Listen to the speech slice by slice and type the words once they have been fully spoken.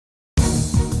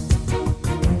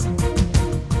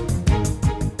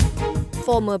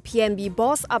Former PNB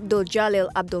boss Jalil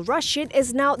Rasheed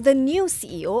is now the new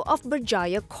CEO of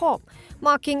Berjaya Corp,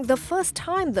 marking the first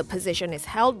time the position is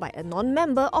held by a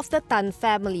non-member of the Tan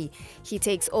family. He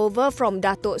takes over from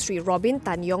Datuk Sri Robin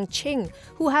Tan Yong Ching,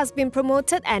 who has been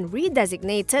promoted and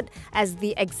redesignated as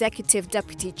the Executive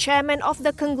Deputy Chairman of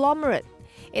the conglomerate.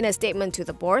 In a statement to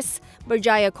the bourse,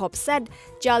 Berjaya Corp said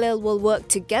Jalil will work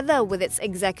together with its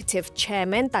executive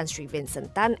chairman Tan Sri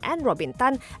Vincent Tan and Robin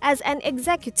Tan as an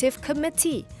executive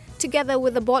committee. Together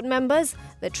with the board members,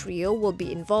 the trio will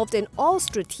be involved in all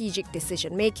strategic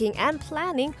decision-making and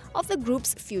planning of the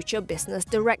group's future business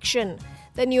direction.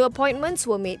 The new appointments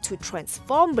were made to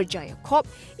transform Berjaya Corp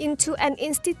into an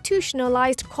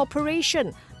institutionalized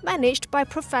corporation managed by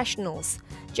professionals.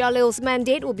 Jalil's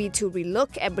mandate will be to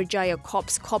relook at Berjaya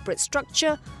Corp's corporate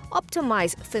structure,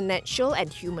 optimize financial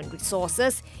and human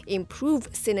resources, improve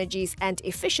synergies and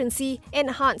efficiency,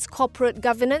 enhance corporate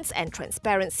governance and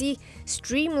transparency,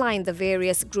 streamline the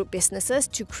various group businesses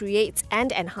to create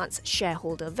and enhance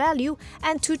shareholder value,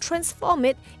 and to transform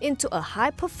it into a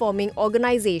high-performing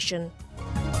organization.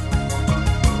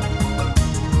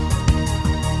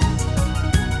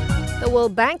 The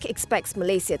World Bank expects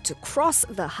Malaysia to cross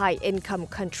the high-income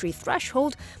country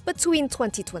threshold between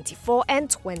 2024 and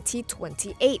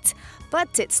 2028.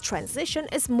 But its transition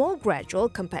is more gradual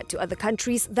compared to other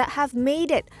countries that have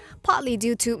made it, partly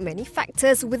due to many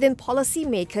factors within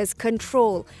policymakers'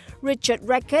 control. Richard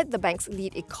Rackett, the bank's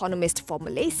lead economist for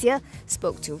Malaysia,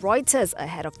 spoke to Reuters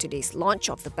ahead of today's launch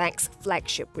of the bank's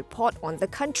flagship report on the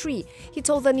country. He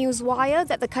told the Newswire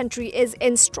that the country is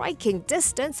in striking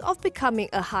distance of becoming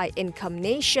a high-income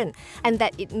nation and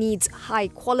that it needs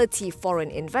high-quality foreign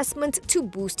investment to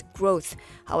boost growth.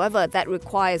 However, that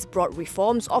requires broad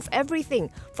reforms of everything,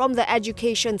 from the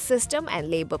education system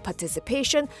and labour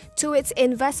participation to its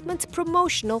investment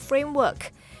promotional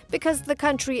framework. Because the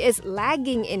country is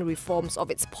lagging in reforms of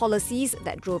its policies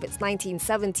that drove its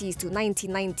 1970s to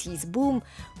 1990s boom,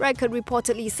 Rackett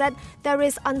reportedly said there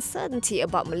is uncertainty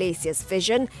about Malaysia's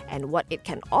vision and what it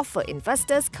can offer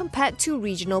investors compared to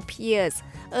regional peers.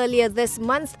 Earlier this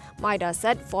month, MIDA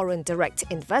said foreign direct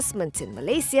investment in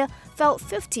Malaysia fell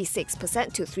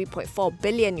 56% to $3.4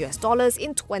 billion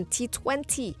in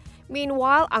 2020.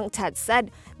 Meanwhile, UNCTAD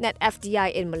said net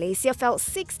FDI in Malaysia fell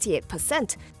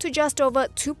 68% to just over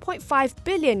 $2.5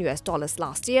 billion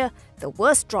last year, the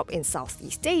worst drop in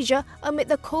Southeast Asia amid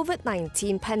the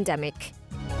COVID-19 pandemic.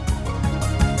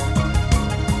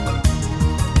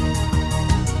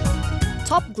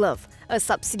 Top Glove, a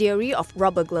subsidiary of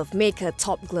rubber glove maker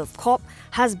Top Glove Corp,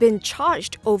 has been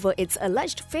charged over its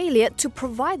alleged failure to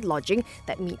provide lodging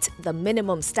that meets the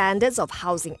minimum standards of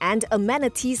housing and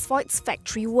amenities for its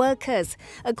factory workers.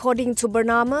 According to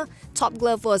Bernama, Top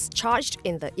Glove was charged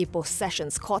in the Ipoh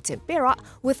Sessions Court in Perak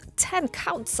with 10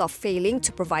 counts of failing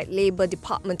to provide Labour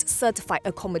Department certified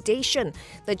accommodation.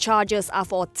 The charges are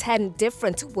for 10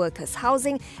 different workers'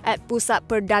 housing at Pusat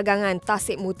Perdagangan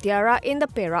Tasik Mutiara in the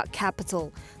Perak capital.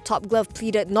 Top Glove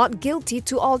pleaded not guilty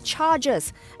to all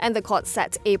charges, and the court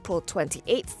set April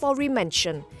 28th for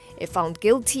remention. If found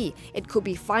guilty, it could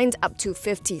be fined up to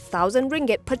 50,000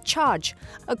 ringgit per charge.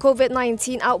 A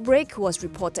COVID-19 outbreak was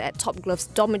reported at Top Glove's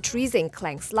dormitories in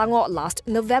Klang, Selangor last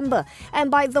November,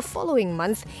 and by the following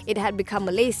month, it had become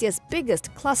Malaysia's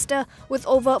biggest cluster with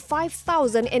over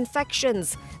 5,000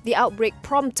 infections. The outbreak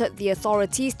prompted the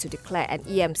authorities to declare an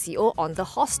EMCO on the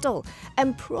hostel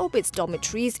and probe its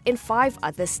dormitories in 5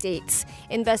 other states.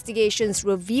 Investigations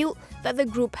revealed that the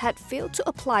group had failed to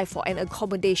apply for an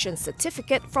accommodation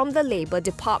certificate from the Labour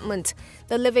Department.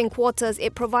 The living quarters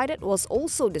it provided was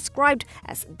also described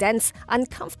as dense,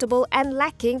 uncomfortable and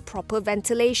lacking proper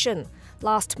ventilation.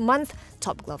 Last month,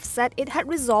 Top Glove said it had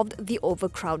resolved the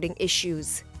overcrowding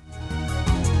issues.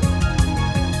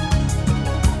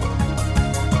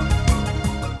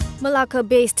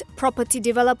 Malacca-based property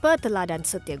developer Teladan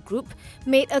Setia Group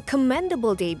made a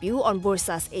commendable debut on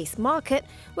Bursa's ACE market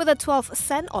with a 12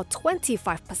 sen or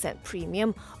 25%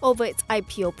 premium over its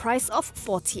IPO price of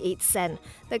 48 sen.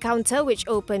 The counter, which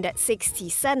opened at 60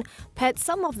 sen, paid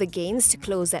some of the gains to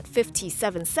close at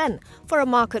 57 sen for a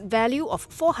market value of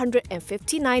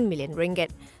 459 million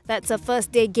ringgit. That's a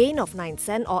first-day gain of 9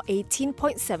 sen or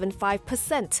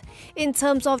 18.75%. In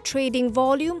terms of trading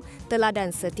volume,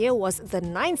 Teladan Setia was the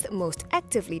 9th most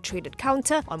actively traded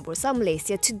counter on Bursa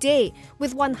Malaysia today,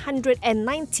 with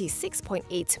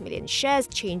 196.8 million shares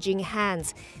changing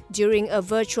hands. During a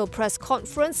virtual press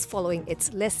conference following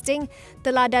its listing,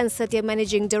 Teladan Setia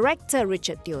Managing Director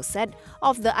Richard Teo said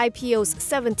of the IPO's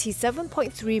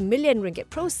 77.3 million ringgit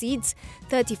proceeds,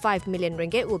 35 million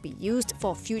ringgit will be used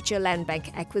for future land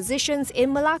bank acquisitions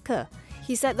in Malacca.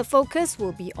 He said the focus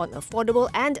will be on affordable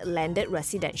and landed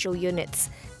residential units.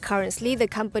 Currently, the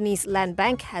company's land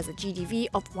bank has a GDV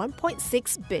of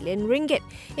 1.6 billion ringgit,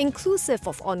 inclusive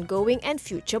of ongoing and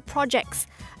future projects.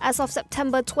 As of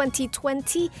September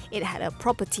 2020, it had a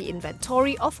property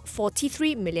inventory of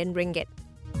 43 million ringgit.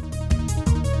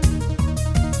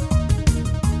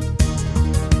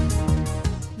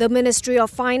 The Ministry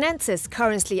of Finance is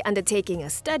currently undertaking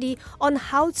a study on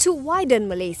how to widen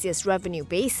Malaysia's revenue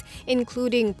base,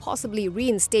 including possibly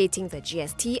reinstating the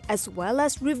GST as well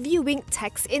as reviewing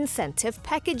tax incentive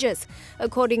packages.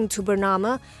 According to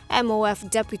Bernama,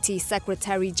 MOF Deputy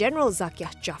Secretary General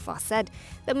Zakiah Jaafar said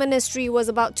the ministry was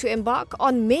about to embark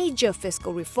on major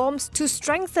fiscal reforms to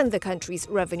strengthen the country's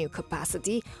revenue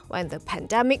capacity when the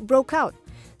pandemic broke out.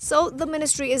 So the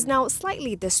ministry is now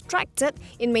slightly distracted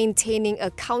in maintaining a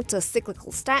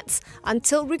counter-cyclical stance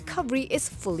until recovery is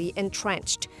fully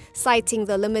entrenched. Citing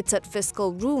the limited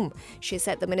fiscal room, she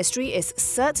said the ministry is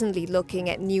certainly looking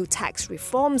at new tax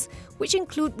reforms, which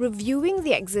include reviewing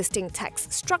the existing tax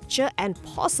structure and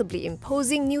possibly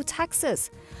imposing new taxes.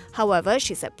 However,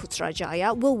 she said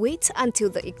Putrajaya will wait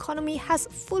until the economy has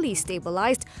fully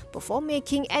stabilized before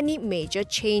making any major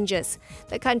changes.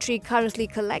 The country currently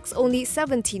collects only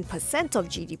 17% of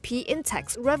GDP in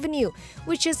tax revenue,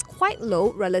 which is quite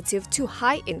low relative to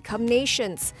high-income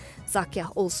nations.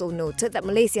 Zakiah also noted that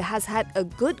Malaysia has had a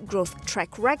good growth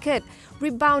track record,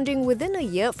 rebounding within a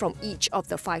year from each of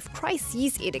the 5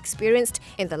 crises it experienced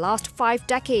in the last 5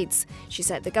 decades. She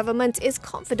said the government is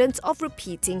confident of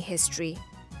repeating history.